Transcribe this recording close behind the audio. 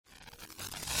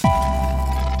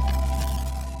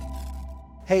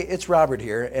Hey, it's Robert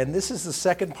here, and this is the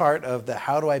second part of the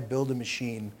How Do I Build a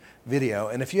Machine video.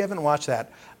 And if you haven't watched that,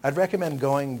 I'd recommend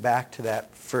going back to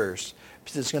that first,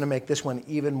 because it's going to make this one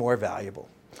even more valuable.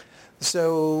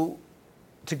 So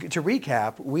to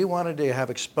recap, we wanted to have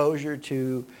exposure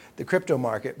to the crypto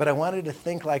market, but I wanted to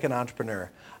think like an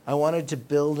entrepreneur. I wanted to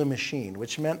build a machine,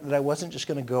 which meant that I wasn't just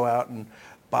going to go out and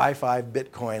buy 5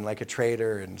 Bitcoin like a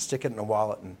trader and stick it in a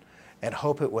wallet and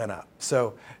hope it went up.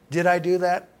 So did I do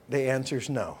that? The answer is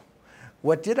no.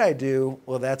 What did I do?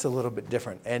 Well, that's a little bit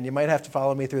different. And you might have to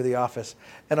follow me through the office,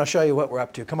 and I'll show you what we're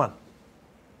up to. Come on.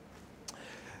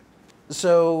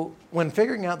 So when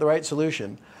figuring out the right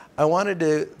solution, I wanted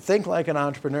to think like an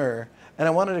entrepreneur, and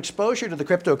I wanted exposure to the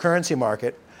cryptocurrency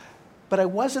market, but I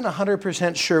wasn't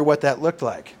 100% sure what that looked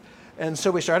like. And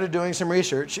so we started doing some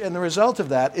research, and the result of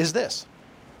that is this.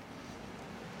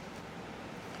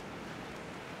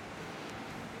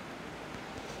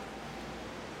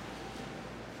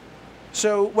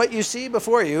 So what you see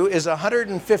before you is a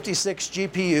 156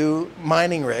 GPU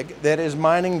mining rig that is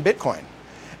mining Bitcoin.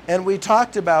 And we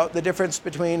talked about the difference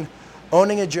between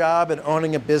owning a job and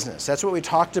owning a business. That's what we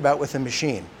talked about with the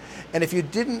machine. And if you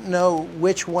didn't know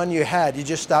which one you had, you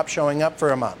just stopped showing up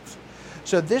for a month.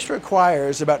 So this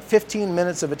requires about 15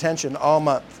 minutes of attention all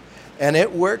month. And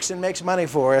it works and makes money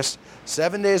for us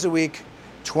 7 days a week,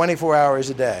 24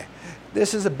 hours a day.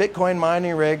 This is a Bitcoin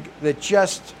mining rig that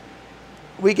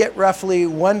we get roughly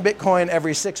 1 Bitcoin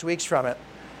every 6 weeks from it.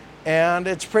 And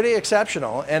it's pretty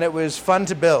exceptional, and it was fun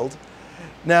to build.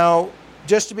 Now,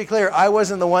 just to be clear, I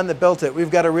wasn't the one that built it.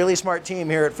 We've got a really smart team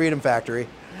here at Freedom Factory.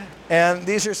 And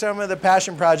these are some of the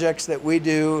passion projects that we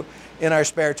do in our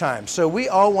spare time. So we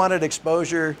all wanted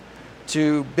exposure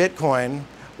to Bitcoin.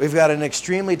 We've got an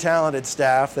extremely talented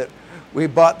staff that we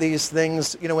bought these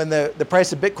things, when the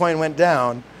price of Bitcoin went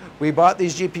down, we bought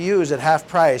these GPUs at half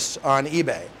price on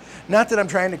eBay. Not that I'm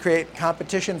trying to create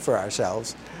competition for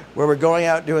ourselves, where we're going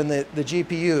out doing the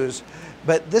GPUs,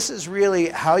 but this is really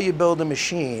how you build a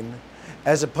machine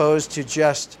as opposed to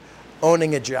just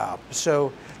owning a job.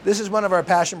 So this is one of our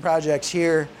passion projects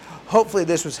here. Hopefully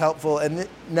this was helpful, and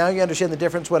now you understand the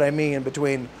difference, what I mean,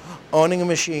 between owning a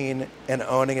machine and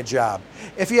owning a job.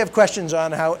 If you have questions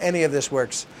on how any of this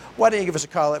works, why don't you give us a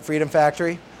call at Freedom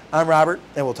Factory? I'm Robert,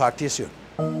 and we'll talk to you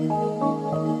soon.